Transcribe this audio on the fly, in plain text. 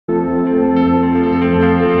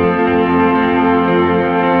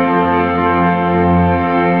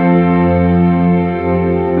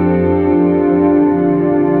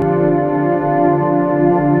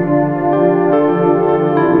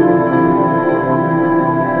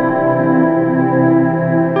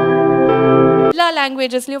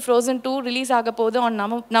லாங்குவேஜஸ்லையும் Frozen 2 release ஆக போகுது on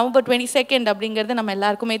November 22nd அப்படிங்கிறது நம்ம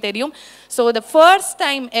எல்லாருக்குமே தெரியும். So the first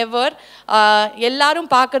time ever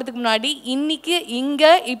எல்லாரும் பார்க்கறதுக்கு முன்னாடி இன்னைக்கு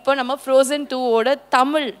இங்கே இப்போ நம்ம Frozen 2ஓட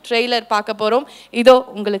தமிழ் ட்ரெய்லர் பார்க்க போகிறோம். இதோ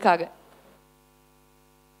உங்களுக்காக.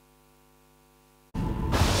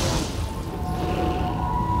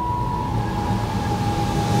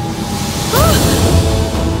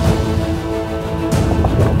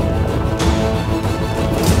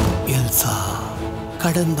 எல்சா,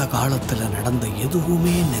 கடந்த காலத்துல நடந்த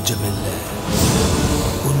எதுவுமே நிஜமில்லை.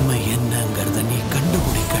 உண்மை என்னங்கிறத நீ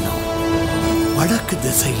கண்டுபிடிக்கணும். வடக்கு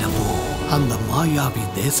திசையில போ. அந்த மாயாவி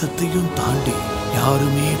தேசத்தையும் தாண்டி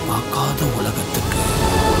யாருமே பார்க்காத உலகத்துக்கு.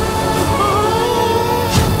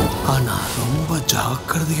 ஆனா ரொம்ப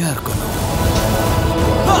ஜாக்கிரதையா இருக்கணும்.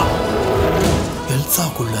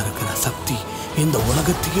 எல்சாக்குள்ள இருக்கிற சக்தி இந்த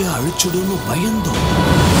உலகத்தையே அழிச்சிடும்னு பயந்தோம்.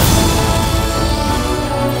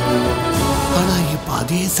 ஆனா இப்ப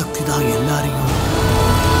அதே சக்தி தான் எல்லாரையும்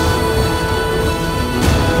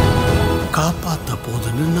காப்பாத்த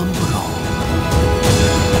போதுன்னு நம்புறோம்.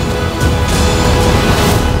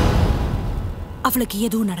 அவளுக்கு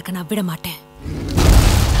எதுவும் நடக்க நான் விட மாட்டேன்.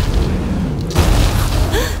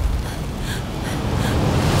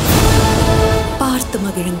 பார்த்து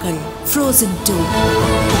மகிழுங்கள். Frozen 2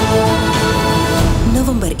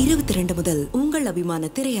 நவம்பர் 22 முதல் உங்கள் அபிமான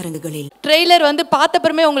திரையரங்குகளில். ட்ரெய்லர் வந்து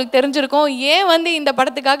பார்த்தப்பறமே உங்களுக்கு தெரிஞ்சிருக்கும் ஏன் வந்து இந்த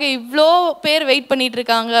படத்துக்காக இவ்வளோ பேர் வெயிட் பண்ணிட்டு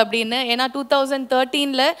இருக்காங்க அப்படின்னு. ஏன்னா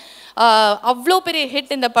 2013ல் அவ்வளோ பெரிய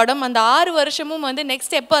ஹிட் இந்த படம். அந்த 6 வருஷமும் வந்து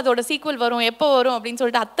நெக்ஸ்ட் எப்போ அதோட சீக்வல் வரும், எப்போ வரும் அப்படின்னு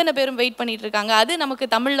சொல்லிட்டு அத்தனை பேரும் வெயிட் பண்ணிட்டு இருக்காங்க. அது நமக்கு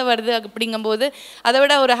தமிழில் வருது அப்படிங்கும்போது அதை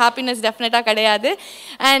விட ஒரு ஹாப்பினஸ் டெஃபினட்டாக கிடையாது.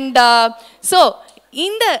 அண்ட் ஸோ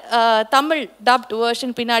இந்த தமிழ் டப்ட்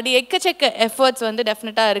வெர்ஷன் பின்னாடி எக்கச்சக்க எஃபர்ட்ஸ் வந்து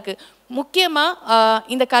டெஃபினட்டாக இருக்குது. முக்கியமாக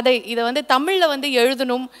இந்த கதை இதை வந்து தமிழில் வந்து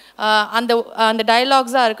எழுதணும். அந்த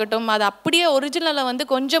டயலாக்ஸாக இருக்கட்டும், அது அப்படியே ஒரிஜினலை வந்து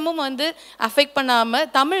கொஞ்சமும் வந்து அஃபெக்ட் பண்ணாமல்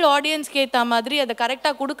தமிழ் ஆடியன்ஸ்க்கு ஏற்ற மாதிரி அதை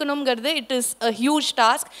கரெக்டாக கொடுக்கணுங்கிறது it is a huge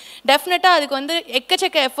task. டெஃபினட்டாக அதுக்கு வந்து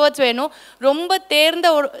எக்கச்சக்க எஃபர்ட்ஸ் வேணும். ரொம்ப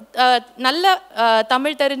தேர்ந்த ஒரு நல்ல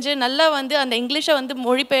தமிழ் தெரிஞ்சு நல்லா வந்து அந்த இங்கிலீஷை வந்து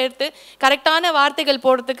மொழிபெயர்த்து கரெக்டான வார்த்தைகள்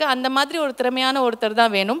போடுறதுக்கு அந்த மாதிரி ஒரு திறமையான ஒருத்தர்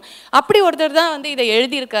தான் வேணும். அப்படி ஒருத்தர் தான் வந்து இதை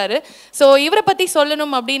எழுதியிருக்காரு. ஸோ இவரை பற்றி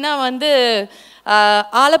சொல்லணும் அப்படின்னா வந்து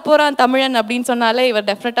ஆலப்போறான் தமிழன் அப்படின்னு சொன்னாலே இவர்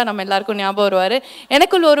டெஃபினட்டாக நம்ம எல்லாருக்கும் ஞாபகம் வருவார்.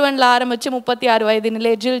 எனக்குள் ஒருவனில் ஆரம்பித்து 36 வயது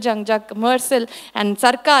நிலை, ஜில் junk jug, Mersal and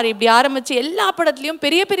Sarkar இப்படி ஆரம்பித்து எல்லா படத்துலையும்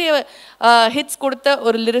பெரிய பெரிய ஹிட்ஸ் கொடுத்த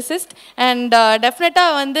ஒரு லிரிசிஸ்ட். அண்ட்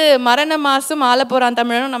டெஃபினட்டாக வந்து மரண மாசும் ஆலப்போறான்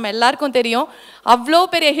தமிழனும் நம்ம எல்லாருக்கும் தெரியும். அவ்வளோ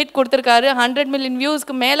பெரிய ஹிட் கொடுத்துருக்காரு. 100 மில்லியன்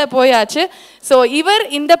வியூஸ்க்கு மேலே போயாச்சு. ஸோ இவர்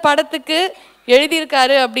இந்த படத்துக்கு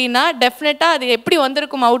எழுதியிருக்காரு அப்படின்னா டெஃபினட்டாக அது எப்படி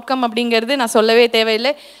வந்திருக்கும் அவுட்கம் அப்படிங்கிறது நான் சொல்லவே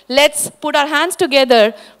தேவையில்லை. Let's put our hands together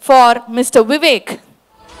for Mr. Vivek.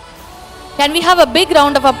 Can we have a big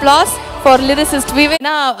round of applause for lyricist Vivek?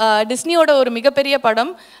 டிஸ்னியோட ஒரு மிகப்பெரிய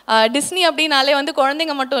படம். டிஸ்னி அப்படின்னாலே வந்து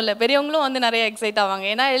குழந்தைங்க மட்டும் இல்லை, பெரியவங்களும் வந்து நிறைய எக்ஸைட் ஆவாங்க.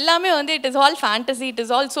 ஏன்னா எல்லாமே வந்து it is all fantasy, it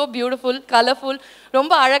is all so beautiful, colourful,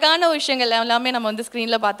 ரொம்ப அழகான விஷயங்கள் எல்லாமே நம்ம வந்து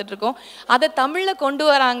ஸ்க்ரீனில் பார்த்துட்ருக்கோம். அதை தமிழில் கொண்டு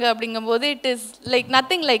வராங்க அப்படிங்கும்போது it is like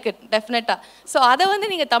nothing like it டெஃபினட்டாக. ஸோ அதை வந்து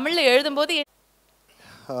நீங்கள் தமிழில் எழுதும்போது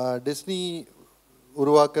டிஸ்னி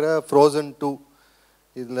உருவாக்குற Frozen 2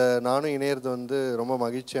 இதில் நானும் இணையிறது வந்து ரொம்ப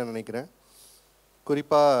மகிழ்ச்சியாக நினைக்கிறேன்.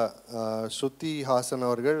 குறிப்பாக ஸ்ருதி ஹாசன்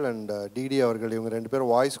அவர்கள் அண்ட் டிடி அவர்கள் இவங்க 2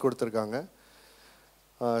 பேரும் வாய்ஸ் கொடுத்துருக்காங்க.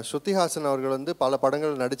 ஸ்ருதி ஹாசன் அவர்கள் வந்து பல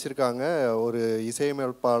படங்கள் நடிச்சிருக்காங்க. ஒரு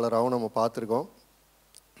இசையமைப்பாளராகவும் நம்ம பார்த்துருக்கோம்.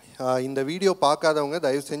 இந்த வீடியோ பார்க்காதவங்க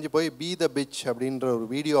தயவு செஞ்சு போய் பி த பிச் அப்படின்ற ஒரு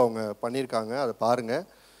வீடியோ அவங்க பண்ணியிருக்காங்க, அதை பாருங்கள்.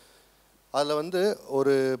 அதில் வந்து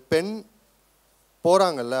ஒரு பெண்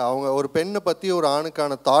போகிறாங்கல்ல, அவங்க ஒரு பெண்ணை பற்றி ஒரு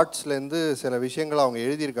ஆணுக்கான தாட்ஸ்லேருந்து சில விஷயங்களை அவங்க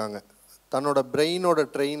எழுதியிருக்காங்க. தன்னோட பிரெயினோட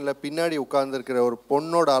ட்ரெயினில் பின்னாடி உட்கார்ந்துருக்கிற ஒரு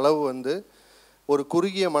பொண்ணோட அளவு வந்து ஒரு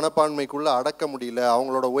குறுகிய மனப்பான்மைக்குள்ளே அடக்க முடியல,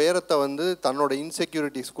 அவங்களோட உயரத்தை வந்து தன்னோட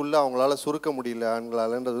இன்செக்யூரிட்டிஸ்குள்ளே அவங்களால சுருக்க முடியல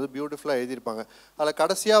ஆண்களாலன்றது வந்து பியூட்டிஃபுல்லாக எழுதியிருப்பாங்க. அதில்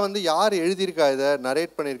கடைசியாக வந்து யார் எழுதியிருக்கா இதை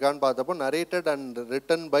நரேட் பண்ணியிருக்கான்னு பார்த்தப்போ narrated and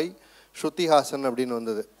written by Shruti Haasan அப்படின்னு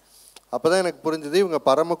வந்தது. அப்போ தான் எனக்கு புரிஞ்சுது இவங்க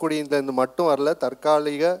பரமக்குடியிலேருந்து மட்டும் வரல,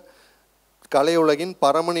 தற்காலிக கலையுலகின்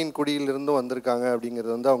பரமனின் குடியிலிருந்து வந்திருக்காங்க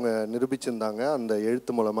அப்படிங்கிறது வந்து அவங்க நிரூபிச்சிருந்தாங்க. அந்த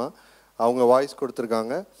எழுத்து மூலமாக அவங்க வாய்ஸ்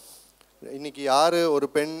கொடுத்துருக்காங்க. இன்றைக்கி யார் ஒரு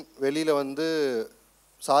பெண் வெளியில் வந்து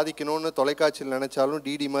சாதிக்கணும்னு தொலைக்காட்சியில் நினச்சாலும்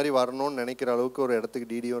டிடி மாதிரி வரணும்னு நினைக்கிற அளவுக்கு ஒரு இடத்துக்கு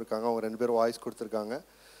டிடியும் இருக்காங்க. அவங்க 2 பேரும் வாய்ஸ் கொடுத்துருக்காங்க.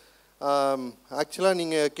 ஆக்சுவலாக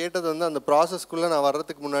நீங்கள் கேட்டது வந்து அந்த ப்ராசஸ்க்குள்ளே நான்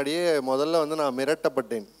வர்றதுக்கு முன்னாடியே முதல்ல வந்து நான்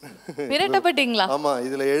மிரட்டப்பட்டேன். மிரட்டப்பட்டீங்களா? ஆமாம்,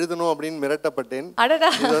 இதில் எழுதணும் அப்படின்னு மிரட்டப்பட்டேன்.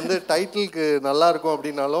 இது வந்து டைட்டிலுக்கு நல்லா இருக்கும்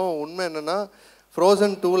அப்படின்னாலும் உண்மை என்னென்னா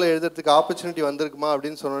Frozen 2ல் எழுதுறதுக்கு ஆப்பர்ச்சுனிட்டி வந்திருக்குமா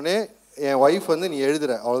அப்படின்னு சொன்னோன்னே என் ஒய்ஃப் வந்து நீ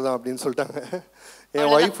எழுதுற அவ்வளோதான் அப்படின்னு சொல்லிட்டாங்க.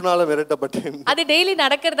 என் ஒய்ஃப்னால மிரட்டப்பட்டேன். அது டெய்லி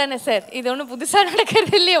நடக்கிறது தானே சார், இது ஒன்றும் புதுசாக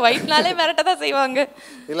நடக்கிறது இல்லையே, ஒய்ஃப்னாலே மிரட்ட தான் செய்வாங்க.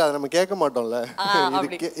 இல்லை அதை நம்ம கேட்க மாட்டோம்ல,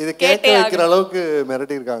 இது கேட்க வைக்கிற அளவுக்கு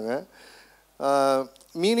மிரட்டியிருக்காங்க.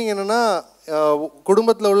 மீனிங் என்னென்னா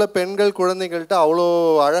குடும்பத்தில் உள்ள பெண்கள் குழந்தைகள்கிட்ட அவ்வளோ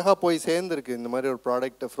அழகாக போய் சேர்ந்துருக்கு இந்த மாதிரி ஒரு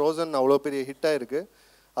ப்ராடக்ட். ஃப்ரோசன் அவ்வளோ பெரிய ஹிட்டாக இருக்குது.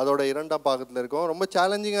 அதோட 2ஆம் பாகத்தில் இருக்கும். ரொம்ப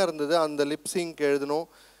சேலஞ்சிங்காக இருந்தது. அந்த லிப்ஸிங்க் எழுதணும்,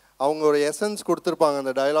 அவங்க ஒரு எசன்ஸ் கொடுத்துருப்பாங்க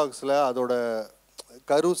அந்த டயலாக்ஸில், அதோட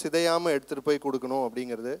கரு சிதையாமல் எடுத்துகிட்டு போய் கொடுக்கணும்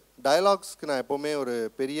அப்படிங்கிறது. டயலாக்ஸ்க்கு நான் எப்போவுமே ஒரு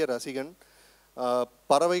பெரிய ரசிகன்.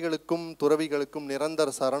 பறவைகளுக்கும் துறவிகளுக்கும் நிரந்தர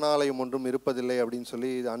சரணாலயம் ஒன்றும் இருப்பதில்லை அப்படின்னு சொல்லி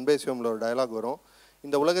இது அன்பே சிவமில் ஒரு டயலாக் வரும்.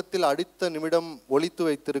 இந்த உலகத்தில் அடுத்த நிமிடம் ஒளித்து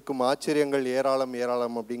வைத்திருக்கும் ஆச்சரியங்கள் ஏராளம்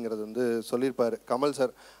ஏராளம் அப்படிங்கிறது வந்து சொல்லியிருப்பார் கமல்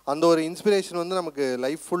சார். அந்த ஒரு இன்ஸ்பிரேஷன் வந்து நமக்கு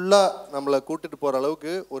லைஃப் ஃபுல்லாக நம்மளை கூட்டிகிட்டு போகிற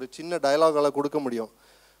அளவுக்கு ஒரு சின்ன டயலாகால் கொடுக்க முடியும்.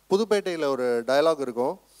 புதுப்பேட்டையில் ஒரு டயலாக்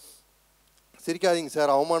இருக்கும், சிரிக்காதீங்க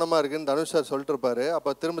சார் அவமானமாக இருக்குன்னு தனுஷ் சார் சொல்லிட்டு இருப்பார். அப்போ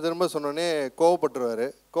திரும்ப திரும்ப சொன்னோடனே கோவப்பட்டுருவார்.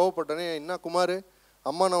 கோவப்பட்டோடனே என்ன குமார்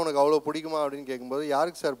அம்மானா உனக்கு அவ்வளோ பிடிக்குமா அப்படின்னு கேட்கும்போது,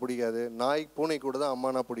 யாருக்கு சார் பிடிக்காது, நாய் பூனை கூட தான்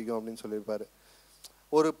அம்மானா பிடிக்கும் அப்படின்னு சொல்லியிருப்பார்.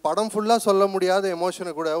 ஒரு படம் ஃபுல்லாக சொல்ல முடியாத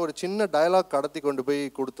எமோஷனை கூட ஒரு சின்ன டயலாக் கடத்தி கொண்டு போய்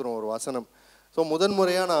கொடுத்துரும் ஒரு வசனம். ஸோ முதல்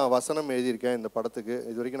முறையாக நான் வசனம் எழுதியிருக்கேன் இந்த படத்துக்கு.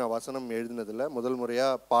 இது வரைக்கும் நான் வசனம் எழுதினதில்லை, முதல்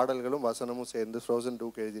முறையாக பாடல்களும் வசனமும் சேர்ந்து ஃப்ரோசன்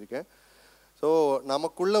 2க்கு எழுதியிருக்கேன். ஸோ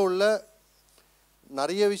நமக்குள்ளே உள்ள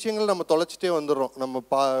நிறைய விஷயங்கள் நம்ம தொலைச்சிட்டே வந்துடுறோம் நம்ம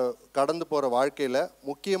கடந்து போகிற வாழ்க்கையில்.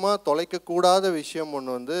 முக்கியமாக தொலைக்கக்கூடாத விஷயம்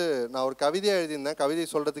ஒன்று வந்து, நான் ஒரு கவிதையாக எழுதியிருந்தேன். கவிதை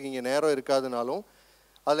சொல்கிறதுக்கு இங்கே நேரம் இருக்காதுனாலும்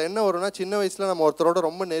அதில் என்ன வரும்னா, சின்ன வயசில் நம்ம ஒருத்தரோட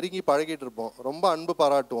ரொம்ப நெருங்கி பழகிட்டு இருப்போம், ரொம்ப அன்பு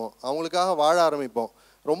பாராட்டுவோம், அவங்களுக்காக வாழ ஆரம்பிப்போம்,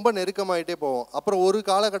 ரொம்ப நெருக்கமாயிட்டே போவோம். அப்புறம் ஒரு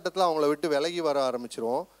காலகட்டத்தில் அவங்கள விட்டு விலகி வர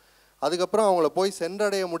ஆரம்பிச்சிருவோம். அதுக்கப்புறம் அவங்கள போய்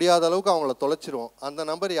சென்றடைய முடியாத அளவுக்கு அவங்கள தொலைச்சிருவோம். அந்த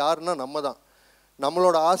நம்பர் யாருன்னா நம்ம தான்.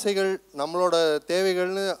 நம்மளோட ஆசைகள் நம்மளோட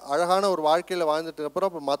தேவைகள்னு அழகான ஒரு வாழ்க்கையில் வாழ்ந்துட்டு அப்புறம்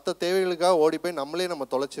இப்போ மற்ற தேவைகளுக்காக ஓடி போய் நம்மளே நம்ம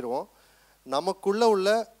தொலைச்சிருவோம். நமக்குள்ளே உள்ள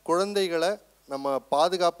குழந்தைகளை நம்ம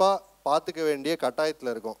பாதுகாப்பாக பார்த்துக்க வேண்டிய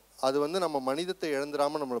கட்டாயத்தில் இருக்கோம். அது வந்து நம்ம மனிதத்தை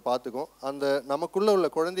இழந்துடாமல் நம்மளை பார்த்துக்கும். அந்த நமக்குள்ளே உள்ள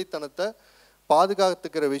குழந்தைத்தனத்தை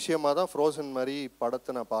பாதுகாத்துக்கிற விஷயமாக தான் ஃப்ரோசன் மாதிரி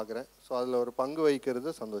படத்தை நான் பார்க்குறேன். ஸோ அதில் ஒரு பங்கு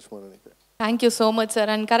வகிக்கிறது சந்தோஷமாக நினைக்கிறேன். Thank you so much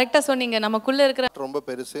sir. And கரெக்டாக சொன்னீங்க, நமக்குள்ளே இருக்கிற ரொம்ப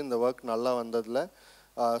பெருசு இந்த ஒர்க் நல்லா வந்ததில்.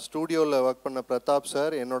 ஸ்டூடியோவில் ஒர்க் பண்ண பிரதாப்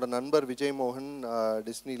சார், என்னோட நண்பர் விஜய் மோகன்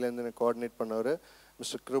டிஸ்னிலேருந்து எனக்கு கோஆர்டினேட் பண்ணவர்,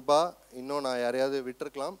 மிஸ்டர் கிருபா, இன்னும் நான் யாரையாவது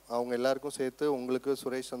விட்டுருக்கலாம், அவங்க எல்லாருக்கும் சேர்த்து உங்களுக்கு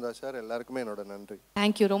சுரேஷ் சந்தா சார் எல்லாருக்குமே என்னோட நன்றி.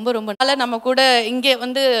 தேங்க்யூ. ரொம்ப ரொம்ப நல்லா நம்ம கூட இங்கே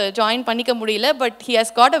வந்து ஜாயின் பண்ணிக்க முடியல, but he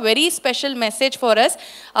has got a very special message for us.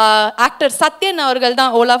 Actor Sathyan அவர்கள்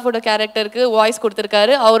தான் ஓலாஃபோட கேரக்டருக்கு வாய்ஸ்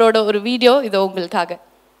கொடுத்துருக்காரு. அவரோட ஒரு வீடியோ இது உங்களுக்காக.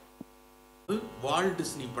 வால்ட்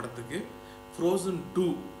டிஸ்னி படத்துக்கு ஃப்ரோசன் 2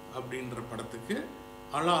 அப்படின்ற படத்துக்கு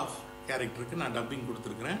அலாஃப் கேரக்டருக்கு நான் டப்பிங்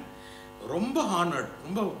கொடுத்துருக்குறேன். ரொம்ப ஹானர்ட்,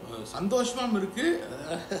 ரொம்ப சந்தோஷமாகவும் இருக்குது.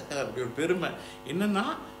 அப்படி ஒரு பெருமை என்னென்னா,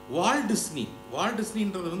 வால்ட்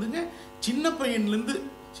டிஸ்னின்றது வந்துங்க சின்ன பையன்லேருந்து,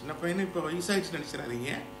 சின்ன பையனை இப்போ வயசாகிடுச்சு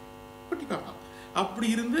நினச்சிடாதீங்க, குட்டி பாப்பா அப்படி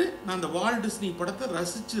இருந்து நான் அந்த வால்ட் டிஸ்னி படத்தை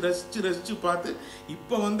ரசித்து பார்த்து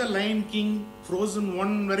இப்போ வந்த லயன் கிங் ஃப்ரோசன்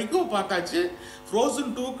 1 வரைக்கும் பார்த்தாச்சு.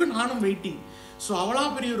 ஃப்ரோசன் 2க்கு நானும் வெயிட்டிங். ஸோ அவ்வளோ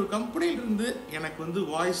பெரிய ஒரு கம்பெனியிலிருந்து எனக்கு வந்து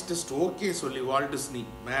வாய்ஸ் டெஸ்ட் ஓகே சொல்லி, வால்ட் டிஸ்னி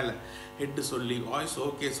மேலே ஹெட்டு சொல்லி வாய்ஸ்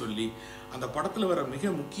ஓகே சொல்லி அந்த படத்தில் வர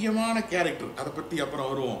மிக முக்கியமான கேரக்டர், அதை பற்றி அப்புறம்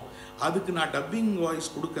வருவோம், அதுக்கு நான் டப்பிங்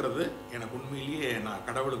வாய்ஸ் கொடுக்கறது எனக்கு உண்மையிலேயே நான்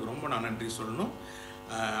கடவுளுக்கு ரொம்ப நான் நன்றி சொல்லணும்.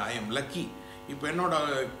 I am lucky. இப்போ என்னோட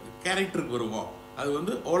கேரக்டருக்கு வருவோம். அது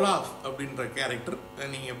வந்து ஓலாஃப் அப்படின்ற கேரக்டர்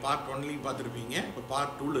நீங்கள் பார்ட் 1லையும் பார்த்துருப்பீங்க, இப்போ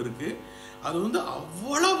பார்ட் 2ல் இருக்குது. அது வந்து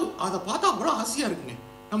அவ்வளவு, அதை பார்த்தா அவ்வளோ ஆசையாக இருக்குங்க.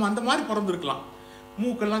 நம்ம அந்த மாதிரி பிறந்திருக்கலாம்.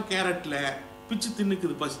 மூக்கெல்லாம் கேரட்டில் பிச்சு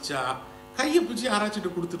தின்னுக்குது, பசிச்சா கையை பிச்சு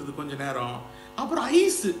ஆராய்ச்சிட்டு கொடுத்துருது கொஞ்ச நேரம். அப்புறம்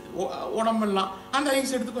ஐஸு உடம்பெல்லாம் அந்த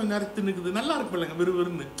ஐஸ் எடுத்து கொஞ்சம் நேரம் தின்னுக்குது, நல்லா இருக்கும் இல்லைங்க,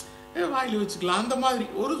 விறுவிறுன்னு வாயில் வச்சுக்கலாம். அந்த மாதிரி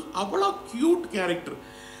ஒரு அவ்வளோ க்யூட் கேரக்டர்.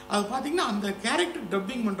 அது பார்த்தீங்கன்னா அந்த கேரக்டர்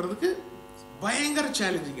டப்பிங் பண்ணுறதுக்கு பயங்கர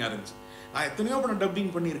சேலஞ்சிங்காக இருந்துச்சு. நான் எத்தனையோ படம்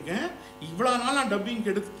டப்பிங் பண்ணியிருக்கேன். இவ்வளோ நாள் நான் டப்பிங்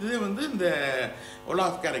எடுத்ததே வந்து இந்த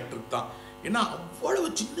ஓலாஃப் கேரக்டருக்கு தான். ஏன்னா அவ்வளவு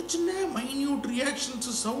சின்ன சின்ன மைன்யூட்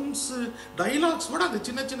ரியாக்ஷன்ஸு, சவுண்ட்ஸு, டைலாக்ஸோட அந்த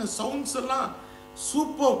சின்ன சின்ன சவுண்ட்ஸ் எல்லாம்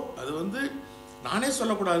சூப்பர். அது வந்து நானே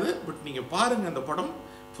சொல்லக்கூடாது, பட் நீங்கள் பாருங்கள் அந்த படம்.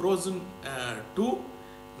 ஃப்ரோசன் 2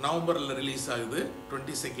 நவம்பரில் ரிலீஸ் ஆகுது,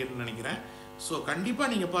 22 நினைக்கிறேன். ஸோ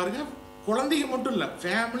கண்டிப்பாக நீங்கள் பாருங்கள். குழந்தைங்க மட்டும் இல்லை,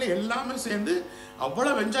 ஃபேமிலி எல்லாமே சேர்ந்து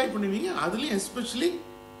அவ்வளோ என்ஜாய் பண்ணுவீங்க. அதுலேயும் especially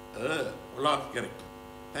Olaf character.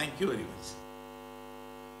 Thank you very much.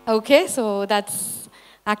 Okay, so that's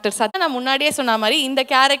actor Sathya நான் முன்னாடியே சொன்ன மாதிரி இந்த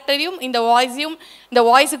கேரக்டரையும் இந்த வாய்ஸையும் இந்த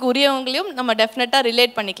வாய்ஸுக்கு உரியவங்களையும் நம்ம டெஃபினட்டாக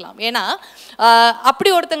ரிலேட் பண்ணிக்கலாம். ஏன்னா அப்படி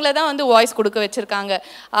ஒருத்தங்களை தான் வந்து வாய்ஸ் கொடுக்க வச்சுருக்காங்க.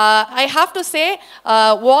 I have to say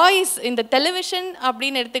voice இந்த டெலிவிஷன்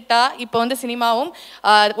அப்படின்னு எடுத்துக்கிட்டா இப்போ வந்து சினிமாவும்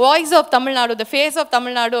voice of Tamil Nadu, the face of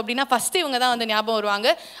Tamil Nadu அப்படின்னா ஃபஸ்ட்டு இவங்க தான் வந்து ஞாபகம் வருவாங்க.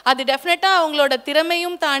 அது டெஃபினட்டாக அவங்களோட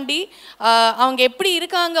திறமையும் தாண்டி அவங்க எப்படி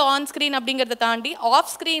இருக்காங்க ஆன் ஸ்க்ரீன் அப்படிங்கிறத தாண்டி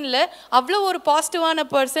ஆஃப் ஸ்க்ரீனில் அவ்வளோ ஒரு பாசிட்டிவான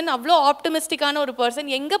பர்சன், அவ்வளோ ஆப்டமிஸ்டிக்கான ஒரு பர்சன்.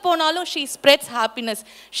 எங்கே போனாலும் she spreads happiness,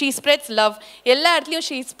 she spreads love, எல்லா இடத்துலையும்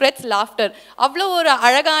ஷீ ஸ்ப்ரெட்ஸ் லாஃப்டர். அவ்வளோ ஒரு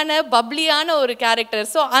அழகான பப்ளியான ஒரு கேரக்டர்.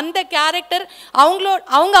 ஸோ அந்த கேரக்டர்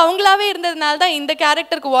அவங்களாவே இருந்ததுனால தான் இந்த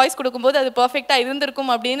கேரக்டருக்கு வாய்ஸ் கொடுக்கும்போது அது பர்ஃபெக்டாக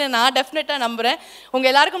இருந்திருக்கும் அப்படின்னு நான் டெஃபினட்டாக நம்புகிறேன்.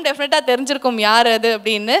 உங்கள் எல்லாருக்கும் டெஃபினட்டாக தெரிஞ்சிருக்கும் யார் அது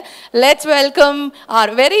அப்படின்னு. Let's welcome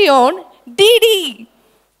are very own DD.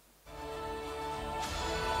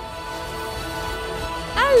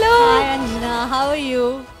 Hello. Hi Anjana, how are you?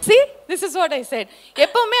 See, this is what I said.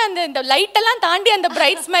 எப்பவுமே அந்த லைட் எல்லாம் தாண்டி அந்த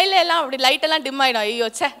பிரைட் ஸ்மைல் எல்லாம் அப்படி லைட் எல்லாம் டிம் ஆயிடும். ஐயோ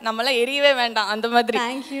ச்சே நம்மலாம் எரியவே வேண்டாம் அந்த மாதிரி.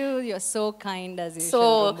 Thank you. You're so kind as usual. So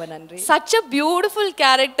ரொம்ப நன்றி. such a beautiful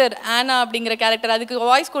character Anna அப்படிங்கிற கேரக்டர். அதுக்கு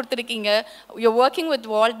வாய்ஸ் கொடுத்துருக்கீங்க. You're working with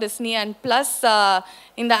Walt Disney and plus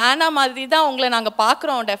இந்த ஆனா மாதிரி தான் உங்களை நாங்கள்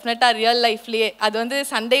பார்க்குறோம் டெஃபினட்டாக ரியல் லைஃப்லேயே. அது வந்து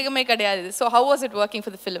சந்தேகமே கிடையாது. So how was it working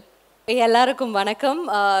for the film? எல்லாருக்கும் வணக்கம்.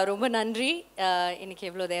 ரொம்ப நன்றி இன்னைக்கு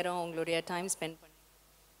எவ்வளோ நேரம் உங்களுடைய டைம் ஸ்பெண்ட்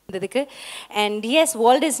பண்ணதுக்கு. அண்ட் எஸ்,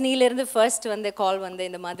 வால்ட் டிஸ்னிலேருந்து ஃபர்ஸ்ட் வந்து கால் வந்து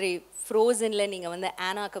இந்த மாதிரி ஃப்ரோசனில் நீங்கள் வந்து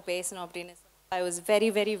ஆனாக்கு பேசணும் அப்படின்னு I was very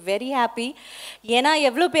very very happy. ஏன்னா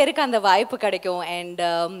எவ்வளோ பேருக்கு அந்த வாய்ப்பு கிடைக்கும். அண்ட்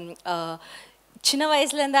சின்ன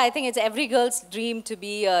வயசுலேருந்து I think it's every girls dream to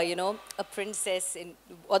be you know a princess.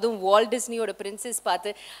 அதுவும் வால்ட் டிஸ்னியோட பிரின்சஸ்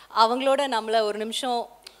பார்த்து அவங்களோட நம்மளை ஒரு நிமிஷம்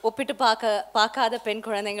ஒப்பிட்டு பார்க்காத பெண்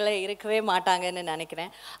குழந்தைங்களே இருக்கவே மாட்டாங்கன்னு நினைக்கிறேன்.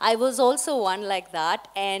 I was also one like that.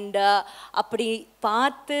 And அப்படி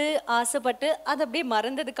பார்த்து ஆசைப்பட்டு அது அப்படியே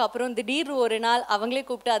மறந்ததுக்கு அப்புறம் திடீர்னு ஒரு நாள் அவங்களே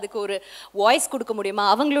கூப்பிட்டு அதுக்கு ஒரு வாய்ஸ் கொடுக்க முடியுமா,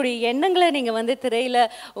 அவங்களுடைய எண்ணங்களை நீங்கள் வந்து திரையில்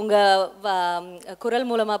உங்கள் குரல்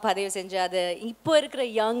மூலமாக பதிவு செஞ்சு அது இப்போ இருக்கிற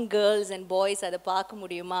யங் கேர்ள்ஸ் அண்ட் பாய்ஸ் அதை பார்க்க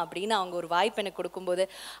முடியுமா அப்படின்னு அவங்க ஒரு வாய்ப்பு எனக்கு கொடுக்கும்போது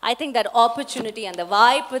ஐ திங்க் தட் ஆப்பர்ச்சுனிட்டி, அந்த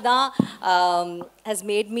வாய்ப்பு தான் has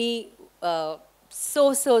made me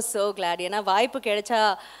so glad. ஏன்னா வாய்ப்பு கிடைச்சா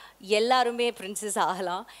எல்லாருமே பிரின்சஸ்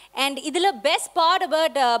ஆகலாம். அண்ட் இதில் best part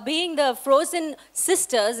about being the frozen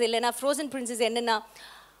sisters இல்லைன்னா ஃப்ரோசன் பிரின்சஸ் என்னென்னா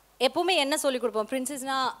எப்போவுமே என்ன சொல்லிக் கொடுப்போம்,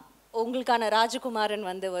 பிரின்சஸ்னால் உங்களுக்கான ராஜகுமாரன்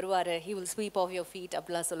வந்து வருவார், he will sweep of your feet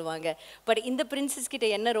அப்படிலாம் சொல்லுவாங்க. பட் இந்த பிரின்சஸ் கிட்ட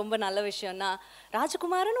என்ன ரொம்ப நல்ல விஷயம்னா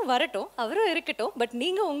ராஜகுமாரனும் வரட்டும், அவரும் இருக்கட்டும், பட்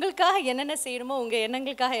நீங்கள் உங்களுக்காக என்னென்ன செய்யணுமோ, உங்கள்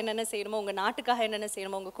எண்ணங்களுக்காக என்னென்ன செய்யணுமோ, உங்கள் நாட்டுக்காக என்னென்ன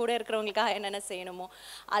செய்யணுமோ, உங்கள் கூட இருக்கிறவங்களுக்காக என்னென்ன செய்யணுமோ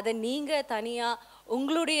அதை நீங்கள் தனியாக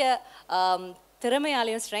உங்களுடைய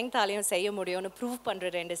திறமையாலையும் ஸ்ட்ரெங்தாலையும் செய்ய முடியும்னு ப்ரூவ் பண்ணுற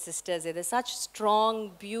ரெண்டு சிஸ்டர்ஸ். இது such strong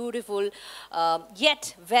beautiful yet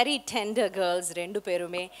very tender girls ரெண்டு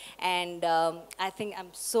பேருமே. And I think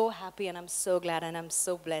I'm so happy and I'm so glad and I'm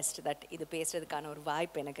so blessed that இது பேசுறதுக்கான ஒரு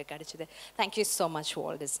வாய்ப்பு எனக்கு கிடைச்சிது. Thank you so much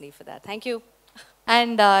Walt Disney for that. Thank you.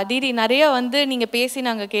 And DD நிறைய வந்து நீங்கள் பேசி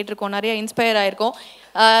நாங்கள் கேட்டிருக்கோம், நிறைய இன்ஸ்பயர் ஆகிருக்கோம்.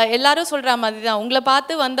 எல்லாரும் சொல்கிற மாதிரி தான் உங்களை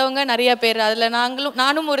பார்த்து வந்தவங்க நிறைய பேர், அதில்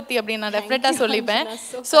நானும் ஒருத்தி அப்படின்னு நான் டெஃபினட்டாக சொல்லிப்பேன்.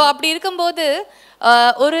 ஸோ அப்படி இருக்கும்போது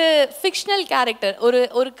ஒரு ஃபிக்ஷனல் கேரக்டர்,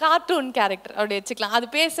 ஒரு கார்ட்டூன் கேரக்டர் அப்படி வச்சுக்கலாம். அது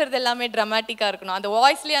பேசுறது எல்லாமே ட்ராமாட்டிக்காக இருக்கணும், அந்த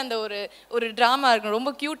வாய்ஸ்லேயே அந்த ஒரு ட்ராமா இருக்கணும்,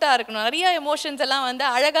 ரொம்ப க்யூட்டாக இருக்கணும், நிறைய எமோஷன்ஸ் எல்லாம் வந்து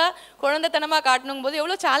அழகாக குழந்தைத்தனமாக காட்டணும் போது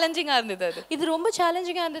எவ்வளோ சேலஞ்சிங்காக இருந்தது. இது ரொம்ப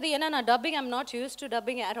சேலஞ்சிங்காக இருந்தது. ஏன்னா நான் dubbing I'm not use to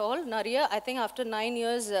dubbing at all. நிறைய ஐ திங்க் ஆஃப்டர் 9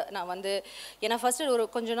 years நான் வந்து ஏன்னா ஃபர்ஸ்ட் ஒரு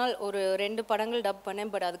கொஞ்ச நாள் ஒரு 2 படங்கள் டப் பண்ணேன்.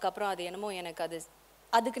 பட் அதுக்கப்புறம் அது என்னமோ எனக்கு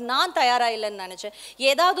அதுக்கு நான் தயாராக இல்லைன்னு நினச்சேன்.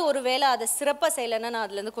 ஏதாவது ஒரு வேலை அதை சிறப்பாக செய்யலைன்னா நான்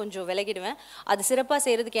அதுலேருந்து கொஞ்சம் விலகிடுவேன். அது சிறப்பாக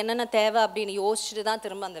செய்கிறதுக்கு என்னென்ன தேவை அப்படின்னு யோசிச்சுட்டு தான்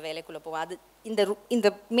திரும்ப அந்த வேலைக்குள்ளே போவேன். அது இந்த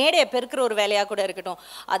மேடையை பெருக்கிற ஒரு வேலையாக கூட இருக்கட்டும்,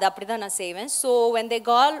 அது அப்படி தான் நான் செய்வேன். So when they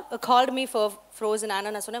called me for frozen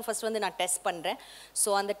ஆனா நான் சொன்னேன் ஃபர்ஸ்ட் வந்து நான் டெஸ்ட் பண்ணுறேன். ஸோ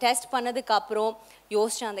அந்த டெஸ்ட் பண்ணதுக்கு அப்புறம்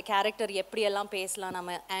யோசிச்சேன் அந்த கேரக்டர் எப்படியெல்லாம் பேசலாம்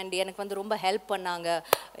நம்ம. அண்ட் எனக்கு வந்து ரொம்ப ஹெல்ப் பண்ணாங்க.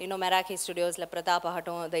 இன்னும் மெராக்கி ஸ்டுடியோஸில் பிரதாப்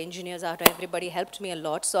ஆகட்டும், த இன்ஜினியர்ஸ் ஆகட்டும், everybody helped me a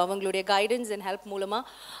lot. So அவங்களுடைய கைடன்ஸ் அண்ட் ஹெல்ப் மூலமாக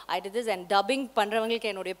I did this. And dubbing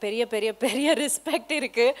பண்ணுறவங்களுக்கு என்னுடைய பெரிய பெரிய பெரிய ரெஸ்பெக்ட்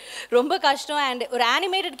இருக்குது. ரொம்ப கஷ்டம். அண்ட் ஒரு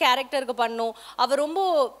அனிமேட்டட் கேரக்டருக்கு பண்ணணும். அவர் ரொம்ப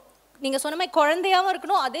நீங்கள் சொன்ன மாதிரி குழந்தையாகவும்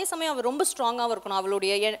இருக்கணும், அதே சமயம் அவர் ரொம்ப ஸ்ட்ராங்காகவும் இருக்கணும்.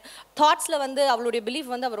 அவளுடைய தாட்ஸில் வந்து அவளுடைய பிலீஃப்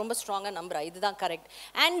வந்து அவர் ரொம்ப ஸ்ட்ராங்காக நம்புறா, இதுதான் கரெக்ட்.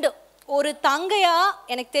 அண்ட் ஒரு தங்கையா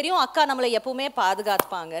எனக்கு தெரியும் அக்கா நம்மளை எப்பவுமே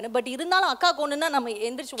பாதுகாத்துப்பாங்கன்னு. பட் இருந்தாலும் அக்கா கொண்டுன்னா நம்ம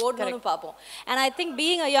எந்திரிச்சு ஓடணும்னு பார்ப்போம். And I think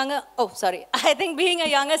being a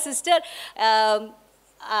younger sister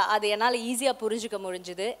அது என்னால் ஈஸியாக புரிஞ்சுக்க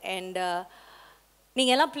முடிஞ்சுது. அண்ட்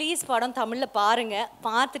நீங்கள் எல்லாம் ப்ளீஸ் படம் தமிழில் பாருங்கள்,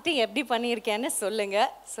 பார்த்துட்டு எப்படி பண்ணியிருக்கேன்னு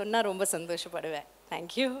சொல்லுங்கள், சொன்னால் ரொம்ப சந்தோஷப்படுவேன்.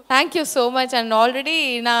 Thank you. Thank you so much. And already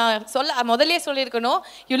நான் முதல்லயே சொல்லியிருக்கணும்,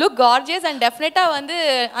 you look gorgeous and definitely வந்து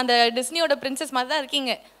அந்த டிஸ்னியோட பிரின்சஸ் மாதிரி தான்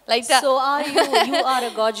இருக்கீங்க. So are you. You are a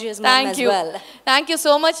gorgeous man as well. Thank you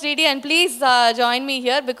so much, Didi, and please join me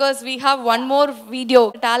here because we have one more video.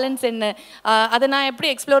 Talents என்ன அதை நான் எப்படி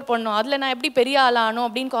explore பண்ணணும், அதில் நான் எப்படி பெரிய ஆளானோ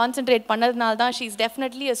அப்படின்னு கான்சென்ட்ரேட் பண்ணதுனால தான் she is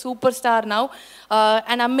definitely a super star now.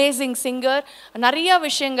 And amazing singer. நிறையா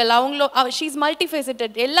விஷயங்கள் ஷீ இஸ்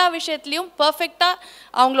மல்டிஃபேசட்டட். எல்லா விஷயத்துலையும் பர்ஃபெக்டாக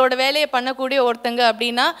அவங்களோட வேலையை பண்ணக்கூடிய ஒருத்தங்க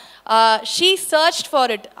அப்படின்னா ஷீ சர்ச்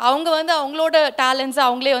ஃபார் இட். அவங்க வந்து அவங்களோட டேலண்ட்ஸை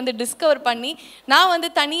அவங்களே வந்து டிஸ்கவர் பண்ணி நான் வந்து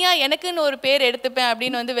தனியாக எனக்குன்னு ஒரு பேர் எடுத்துப்பேன்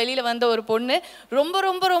அப்படின்னு வந்து வெளியில் வந்த ஒரு பொண்ணு. ரொம்ப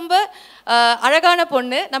ரொம்ப ரொம்ப அழகான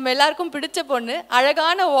பொண்ணு, நம்ம எல்லாருக்கும் பிடிச்ச பொண்ணு,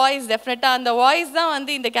 அழகான வாய்ஸ். டெஃபினட்டாக அந்த வாய்ஸ் தான்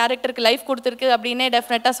வந்து இந்த கேரக்டருக்கு லைஃப் கொடுத்துருக்கு அப்படின்னே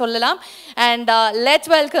டெஃபினட்டாக சொல்லலாம். And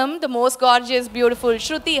let's welcome the most gorgeous beautiful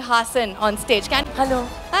Shruti Haasan on stage.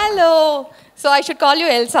 Hello. So I should call you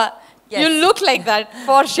Elsa. Yes. You look like that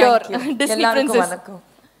for sure. Disney princess.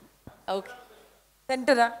 Okay.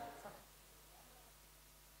 Center.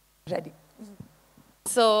 Ready.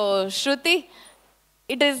 So Shruti,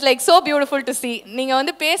 it is like so beautiful to see. நீங்க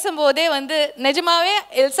வந்து பேசும்போதே வந்து நிஜமாவே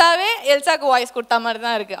எல்சாக்கு voice கொடுத்த மாதிரி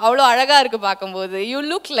தான் இருக்கு. அவ்வளோ அழகா இருக்கு பார்க்கும்போது. You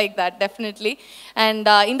look like that definitely. And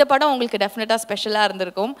இந்த படம் உங்களுக்கு டெஃபினட்டாக ஸ்பெஷலாக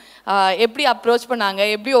இருந்திருக்கும். எப்படி அப்ரோச் பண்ணாங்க,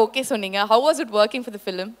 எப்படி ஓகே சொன்னீங்க, how was it working for the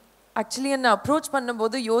film? Actually என்ன அப்ரோச்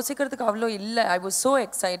பண்ணும்போது யோசிக்கிறதுக்கு அவ்வளோ இல்லை. I was so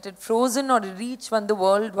excited. ஃப்ரோசனோட reach வந்து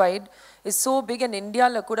world wide is so big. And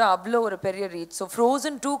இந்தியாவில் கூட அவ்வளோ ஒரு பெரிய ரீச். ஸோ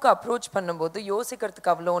ஃப்ரோசன் 2க்கு அப்ரோச் பண்ணும்போது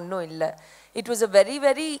யோசிக்கிறதுக்கு அவ்வளோ ஒன்றும் இல்லை. It was a very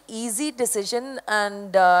very easy decision.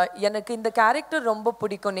 And எனக்கு இந்த கேரக்டர் ரொம்ப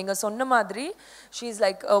பிடிக்கும். நீங்கள் சொன்ன மாதிரி she is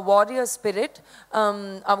like a warrior spirit.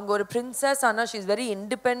 அவங்க ஒரு பிரின்சஸ், ஆனால் she is very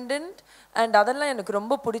independent. And அதெல்லாம் எனக்கு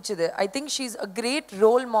ரொம்ப பிடிச்சிது. I think she is a great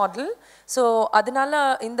role model. So அதனால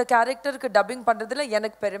இந்த கேரக்டருக்கு டப்பிங் பண்ணுறதுல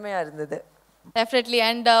எனக்கு பெருமையாக இருந்தது. டெஃபினெட்லி.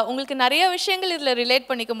 அண்ட் உங்களுக்கு நிறைய விஷயங்கள் இதில் ரிலேட்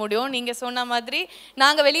பண்ணிக்க முடியும். நீங்கள் சொன்ன மாதிரி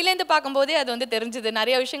நாங்கள் வெளியிலேருந்து பார்க்கும்போதே அது வந்து தெரிஞ்சுது.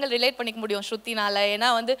 நிறைய விஷயங்கள் ரிலேட் பண்ணிக்க முடியும் ஸ்ருத்தினால. ஏன்னா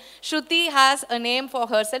வந்து ஸ்ருதி has a name for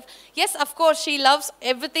her self. S, of course she loves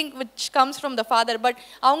every thing which comes from the father. But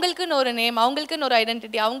அவங்களுக்குன்னு ஒரு நேம், அவங்களுக்குன்னு ஒரு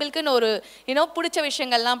ஐடென்டிட்டி, அவங்களுக்குன்னு ஒரு பிடிச்ச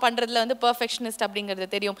விஷயங்கள்லாம் பண்ணுறதுல வந்து பர்ஃபெக்ஷனிஸ்ட் அப்படிங்கிறது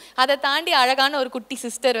தெரியும். அதை தாண்டி அழகான ஒரு குட்டி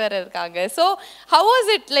சிஸ்டர் வேறு இருக்காங்க. So how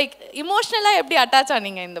was it like இமோஷ்னலாக எப்படி அட்டாச்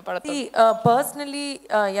ஆனீங்க இந்த படத்தை? பர்சனலி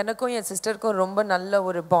எனக்கும் என் சிஸ்டருக்கும் ரொம்ப நல்ல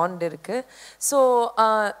ஒரு பாண்ட் இருக்கு. ஸோ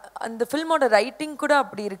அந்த ஃபில்மோட ரைட்டிங் கூட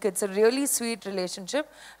அப்படி இருக்கு. It's a really sweet relationship.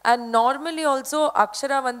 And normally also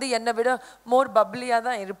Akshara வந்து என்னை விட மோர் பப்ளியாக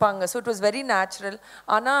தான் இருப்பாங்க. So it was very natural.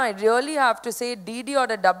 ஆனால் I really have to say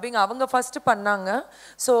டிடியோட dubbing அவங்க ஃபஸ்ட்டு பண்ணாங்க.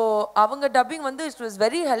 ஸோ அவங்க டப்பிங் வந்து it was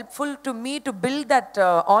very helpful to me to build that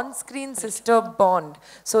on screen sister bond.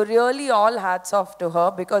 So really all hats off to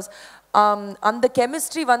her because அந்த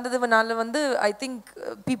chemistry வந்ததுனால வந்து I think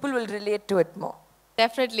people will relate to it more.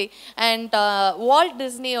 Definitely. And Walt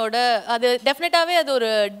டிஸ்னியோட அது டெஃபினட்டாகவே அது ஒரு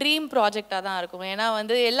dream ப்ராஜெக்டாக தான் இருக்கும். ஏன்னா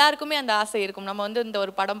வந்து எல்லாருக்குமே அந்த ஆசை இருக்கும், நம்ம வந்து இந்த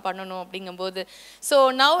ஒரு படம் பண்ணணும் அப்படிங்கும்போது. So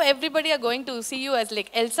now everybody are going to C you as like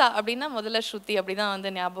Elsa அப்படின்னா முதல்ல ஸ்ருதி அப்படி தான்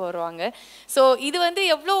வந்து ஞாபகம் வருவாங்க. ஸோ இது வந்து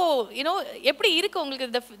எவ்வளோ எப்படி இருக்குது உங்களுக்கு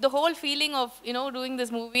the whole feeling of doing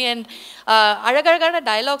this movie? And அழகழகான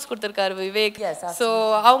டயலாக்ஸ் கொடுத்துருக்காரு விவேக். ஸோ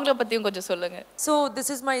அவங்கள பற்றியும் கொஞ்சம் சொல்லுங்கள். So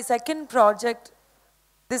this is my second project.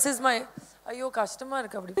 This is my ஐயோ கஷ்டமாக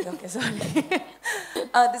இருக்குது அப்படி. Okay sorry.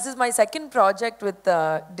 This is my second project with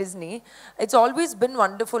Disney. It's always been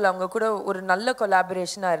wonderful. அவங்க கூட ஒரு நல்ல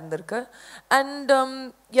கொலாபரேஷனாக இருந்திருக்கு. அண்ட்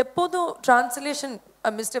எப்போதும் ட்ரான்ஸ்லேஷன்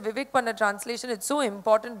மிஸ்டர் விவேக் பண்ண translation it's so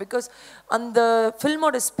important because அந்த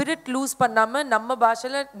ஃபில்மோட ஸ்பிரிட் லூஸ் பண்ணாமல் நம்ம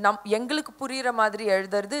பாஷையில் எங்களுக்கு புரிகிற மாதிரி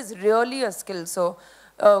எழுதுறது is really a skill. So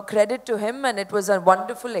credit to him and it was a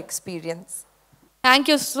wonderful experience. Thank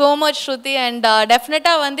you so much Shruti. And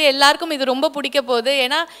டெஃபினட்டாக வந்து எல்லாருக்கும் இது ரொம்ப பிடிக்க போகுது.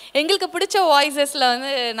 ஏன்னா எங்களுக்கு பிடிச்ச வாய்ஸஸில்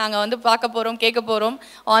வந்து நாங்கள் வந்து பார்க்க போகிறோம், கேட்க போகிறோம்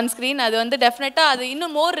ஆன் ஸ்க்ரீன். அது வந்து டெஃபினட்டாக அது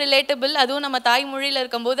இன்னும் மோர் ரிலேட்டபிள். அதுவும் நம்ம தாய்மொழியில்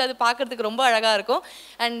இருக்கும்போது அது பார்க்குறதுக்கு ரொம்ப அழகாக இருக்கும்.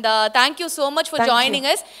 And thank you so much for joining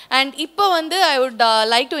us. And இப்போ வந்து I would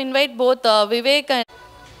like to invite both Vivek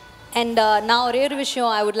and நான் ஒரே ஒரு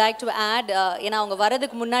விஷயம் I would like to add. ஏன்னா அவங்க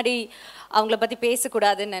வரதுக்கு முன்னாடி அவங்கள பற்றி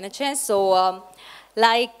பேசக்கூடாதுன்னு நினச்சேன். ஸோ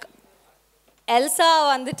லைக் எல்சா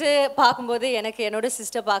வந்துட்டு பார்க்கும்போது எனக்கு என்னோட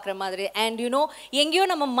சிஸ்டர் பார்க்குற மாதிரி. அண்ட் எங்கேயோ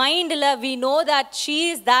நம்ம மைண்டில் we know that she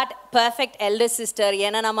is that perfect elder sister.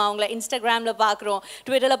 ஏன்னா நம்ம அவங்கள இன்ஸ்டாகிராமில் பார்க்குறோம்,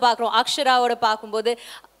 ட்விட்டரில் பார்க்குறோம். அக்ஷராவோட பார்க்கும்போது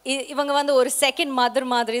இவங்க வந்து ஒரு செகண்ட் மதர்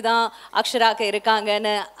மாதிரி தான் அக்ஷராக்கு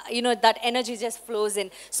இருக்காங்கன்னு that energy just flows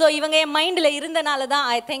in. So இவங்க என் மைண்டில் இருந்தனால தான்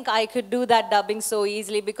I think I could do that dubbing so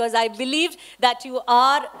easily because I believe that you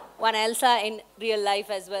are one Elsa in real life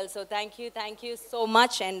as well. So thank you so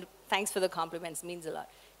much and thanks for the compliments, means a lot.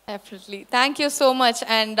 Definitely. Thank you so much.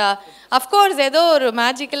 And of course, ஏதோ ஒரு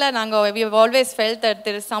மேஜிக்கலா we have always felt that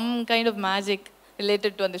there is some kind of magic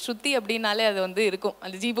related to அந்த ஸ்ருதி அப்படினாலே அது வந்து இருக்கும்.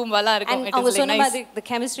 அந்த ஜீபூம்பாலா இருக்கும். And அவங்க சொன்ன மாதிரி the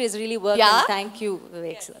chemistry is really working. Yeah. Thank you,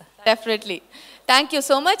 Vivek sir. Definitely. Thank you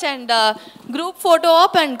so much. And group photo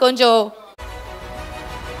op and கொஞ்சம்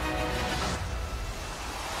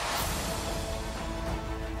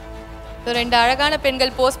ரெண்டு அழகான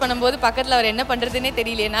பெண்கள் போஸ்ட் பண்ணும்போது பக்கத்துல அவர் என்ன பண்றதுன்னே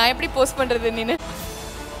தெரியலையே, நான் எப்படி போஸ்ட் பண்றது நீனு.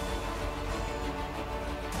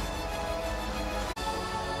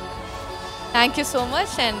 Thank you so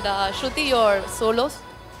much. And Shruti, your solos.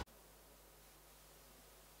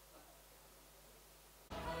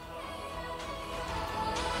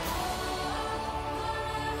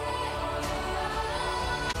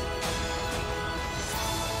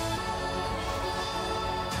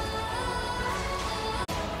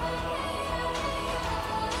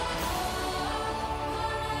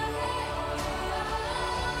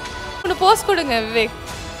 ஒன்று போஸ்ட் கொடுங்க விவேக்,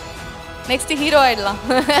 நெக்ஸ்ட் ஹீரோ ஆயிடலாம்.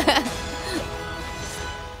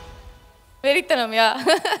 வெறித்தனம் யா.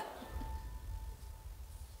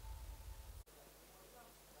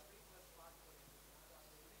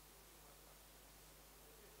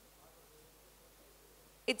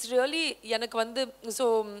 இட்ஸ் ரியலி எனக்கு வந்து ஸோ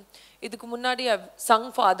இதுக்கு முன்னாடி சங்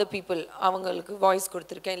ஃபார் அதர் பீப்புள் அவங்களுக்கு வாய்ஸ்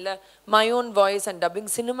கொடுத்துருக்கேன், இல்லை my own voice and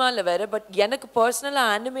dubbing சினிமாவில் வேறு. பட் எனக்கு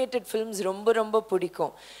பர்சனலாக அனிமேட்டட் ஃபிலிம்ஸ் ரொம்ப ரொம்ப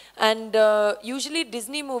பிடிக்கும். And usually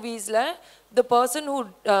Disney மூவிஸில் the person who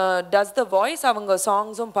does the voice அவங்க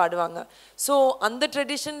சாங்ஸும் பாடுவாங்க. ஸோ அந்த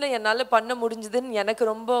ட்ரெடிஷனில் என்னால் பண்ண முடிஞ்சதுன்னு எனக்கு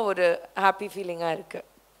ரொம்ப ஒரு ஹாப்பி ஃபீலிங்காக இருக்குது.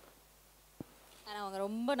 ஆனால் அவங்க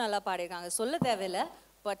ரொம்ப நல்லா பாடியிருக்காங்க, சொல்ல தேவையில்லை.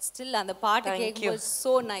 பட் ஸ்டில் அந்த பாட்டு கேட்கும்போது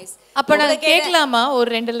சோ நைஸ். அப்ப நான் கேட்கலாமா ஒரு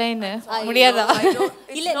ரெண்டு லைன்? முடியாதா?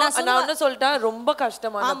 இல்ல நான் ஒன்னு சொல்லிட்டா ரொம்ப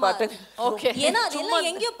கஷ்டமான பாட்டு. ஓகே, ஏன்னா அதெல்லாம்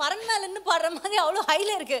எங்கேயோ பறன் மேல இருந்து பாடுற மாதிரி அவ்வளோ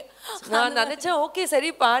ஹைல இருக்கு. நான் நினைச்சேன் ஓகே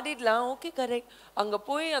சரி பாடிடலாம், ஓகே கரெக்ட். அங்க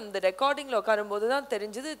போய் அந்த ரெக்கார்டிங்ல உட்காரும்போது தான்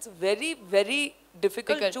தெரிஞ்சது இட்ஸ் வெரி வெரி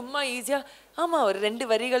டிஃபிகல்ட். சும்மா ஈஸியா ஆமா ஒரு ரெண்டு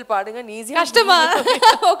வரிகள் பாடுங்க ஈஸியா, கஷ்டமா?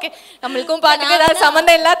 ஓகே, நம்மளுக்கும் பாட்டுக்கு ஏதாவது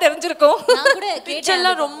சம்பந்தம் எல்லாம் தெரிஞ்சிருக்கும். நான் கூட பிட்ச்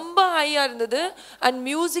எல்லாம் ரொம்ப ஹையா இருந்தது அண்ட்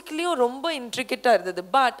மியூசிக்லயும் ரொம்ப இன்ட்ரிகேட்டா இருந்தது.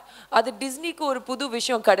 பட் அது டிஸ்னிக்கு ஒரு புது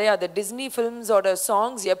விஷயம் கிடையாது. டிஸ்னி ஃபிலிம்ஸோட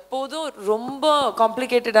சாங்ஸ் எப்போதும் ரொம்ப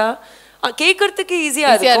காம்ப்ளிகேட்டடா கேட்கறதுக்கு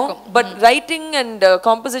ஈஸியா இருக்கும், பட் ரைட்டிங் அண்ட்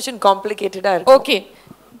காம்போசிஷன் காம்ப்ளிகேட்டடா இருக்கும். ஓகே,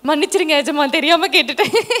 மன்னிச்சிருங்க எஜமா, தெரியாம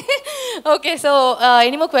கேட்டுட்டேன். Okay, so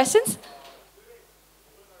any more questions?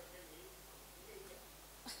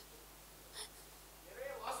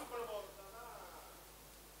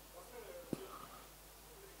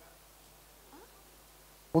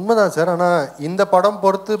 உண்மைதான் சார். ஆனால் இந்த படம்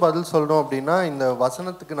பொறுத்து பதில் சொல்லணும் அப்படின்னா இந்த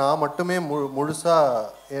வசனத்துக்கு நான் மட்டுமே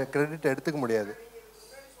முழுசாக கிரெடிட் எடுத்துக்க முடியாது.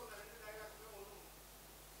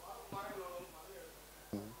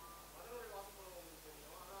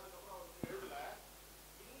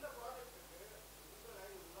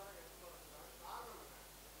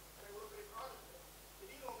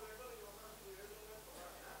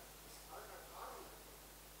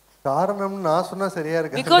 காரணம் நான் சொன்னா சரியா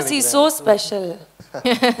இருக்கு. Because he is so special.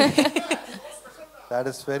 That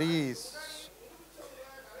is very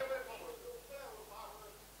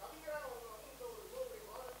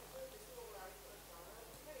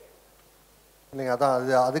இல்லைங்க. அதான்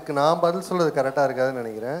அதுக்கு நான் பதில் சொல்றது கரெக்டாக இருக்காதுன்னு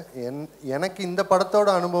நினைக்கிறேன். எனக்கு இந்த படத்தோட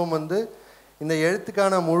அனுபவம் வந்து இந்த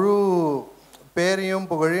எழுத்துக்கான முழு பேரையும்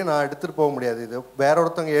புகழையும் நான் எடுத்துகிட்டு போக முடியாது. இது வேற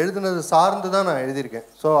ஒருத்தவங்க எழுதுனது சார்ந்து தான் நான் எழுதியிருக்கேன்.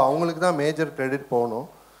 ஸோ அவங்களுக்கு தான் மேஜர் கிரெடிட் போகணும்.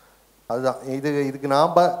 அதுதான் இதுக்கு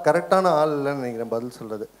நான் கரெக்டான ஆள் இல்லைன்னு நினைக்கிறேன் பதில்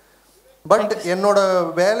சொல்கிறது. பட் என்னோட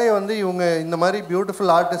வேலையை வந்து இவங்க இந்த மாதிரி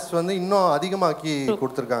பியூட்டிஃபுல் ஆர்டிஸ்ட் வந்து இன்னும் அதிகமாக்கி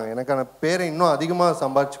கொடுத்துருக்காங்க. எனக்கான பேரை இன்னும் அதிகமாக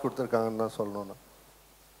சம்பாதிச்சு கொடுத்துருக்காங்கன்னு தான் சொல்லணும்னா.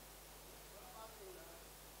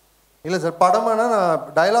 இல்லை சார், படமானா நான்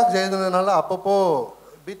டைலாக்ஸ் எழுதுனதுனால அப்பப்போ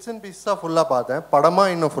பிட்ஸ் அண்ட் பீஸாக ஃபுல்லாக பார்த்தேன்.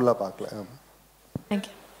 படமாக இன்னும் ஃபுல்லாக பார்க்கல.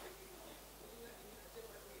 தேங்க்யூ.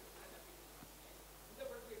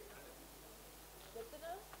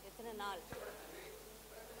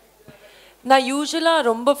 நான் யூஸ்வலாக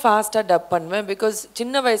ரொம்ப ஃபாஸ்ட்டாக டப் பண்ணுவேன். பிகாஸ்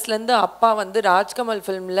சின்ன வயசுலேருந்து அப்பா வந்து ராஜ்கமல்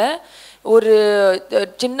ஃபிலிமில் ஒரு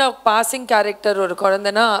சின்ன பாசிங் கேரக்டர் ஒரு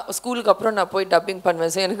குழந்தைனா ஸ்கூலுக்கு அப்புறம் நான் போய் டப்பிங்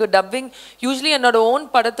பண்ணுவேன். ஸோ எனக்கு டப்பிங் யூஸ்வலி என்னோட ஓன்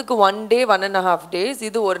படத்துக்கு 1 day 1.5 days,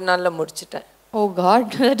 இது ஒரு நாளில் முடிச்சிட்டேன். ஓ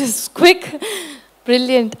God, that is quick,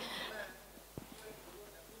 brilliant.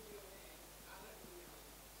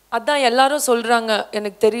 அதான் எல்லாரும் சொல்கிறாங்க,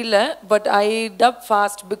 எனக்கு தெரியல. But I dub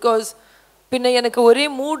fast because பின்ன எனக்கு ஒரே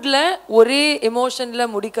மூடில் ஒரே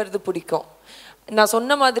எமோஷனில் முடிக்கிறது பிடிக்கும். நான்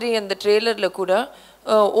சொன்ன மாதிரி அந்த ட்ரெய்லரில் கூட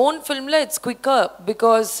ஓன் ஃபிலிமில் இட்ஸ் குவிக்கர்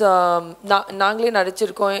பிகாஸ் நாங்களே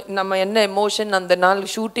நடிச்சிருக்கோம், நம்ம என்ன எமோஷன் அந்த நாள்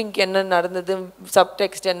ஷூட்டிங்க்கு என்ன நடந்தது,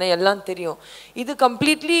 சப்டெக்ஸ்ட் என்ன எல்லாம் தெரியும். இது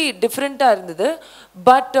கம்ப்ளீட்லி டிஃப்ரெண்ட்டாக இருந்தது.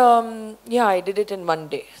 But yeah, I did it in 1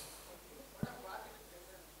 day.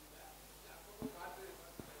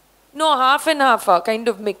 No, half and half, kind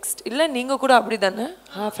of mixed. இல்ல நீங்க கூட அப்படி தானே?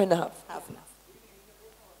 Half and half.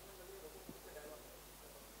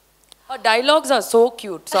 Her dialogues are so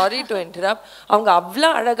cute. Sorry to interrupt. அவங்க அவ்வளோ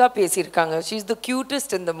அழகா பேசியிருக்காங்க. She is the cutest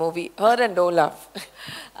in the movie. Her and Olaf.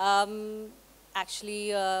 Actually,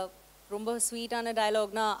 ரொம்ப ஸ்வீட்டான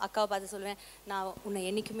டயலாக்னா அக்காவை பார்த்து சொல்லுவேன், நான் உன்னை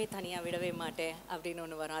என்றைக்குமே தனியாக விடவே மாட்டேன் அப்படின்னு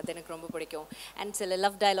ஒன்று வரும். அது எனக்கு ரொம்ப பிடிக்கும். அண்ட் சில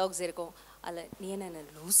லவ் டயலாக்ஸ் இருக்கும், அதில் நீ என்ன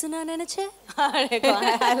லூசு நான் நினச்சேன்.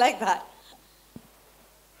 I like that.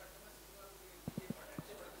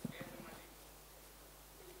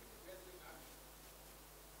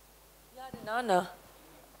 நானா?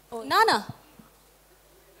 நானா?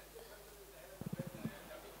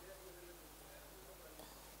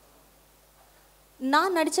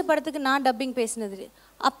 நான் நடித்த படத்துக்கு நான் டப்பிங் பேசினது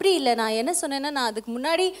அப்படி இல்லை. நான் என்ன சொன்னேன்னா, நான் அதுக்கு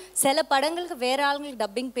முன்னாடி சில படங்களுக்கு வேற ஆளுங்களுக்கு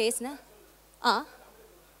டப்பிங் பேசினேன்.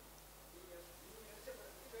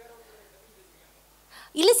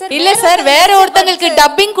 இல்ல சார், வேற ஒருத்தங்களுக்கு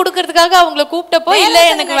டப்பிங் கொடுக்கறதுக்காக அவங்கள கூப்பிட்டப்போ இல்ல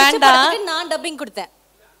எனக்கு வேண்டாம் நான் டப்பிங் கொடுத்தேன்.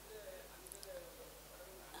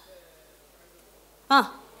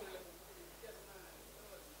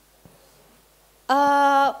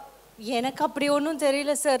 எனக்கு அப்படி ஒன்றும்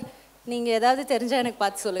தெரியல சார். நீங்க ஏதாவது தெரிஞ்சா எனக்கு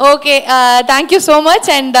பார்த்து சொல்லுங்க. Okay, thank you so much.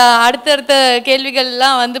 And அடுத்தடுத்த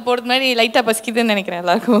கேள்விகள்லாம் வந்து போடுறது மாதிரி லைட்டாக பசிக்குதுன்னு நினைக்கிறேன்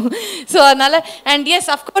எல்லாருக்கும். ஸோ அதனால அண்ட் எஸ்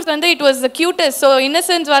அஃப்கோர்ஸ் வந்து it was the cutest. So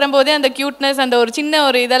innocence வரும்போதே அந்த கியூட்னஸ், அந்த ஒரு சின்ன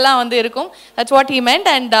ஒரு இதெல்லாம் வந்து இருக்கும். That's what he மென்ட்.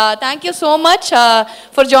 And thank you so much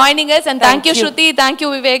for joining us. And thank you Shruti, thank you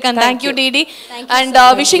Vivek, and thank you Didi. And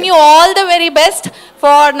wishing you all the very best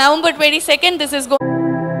for November 22nd. This is going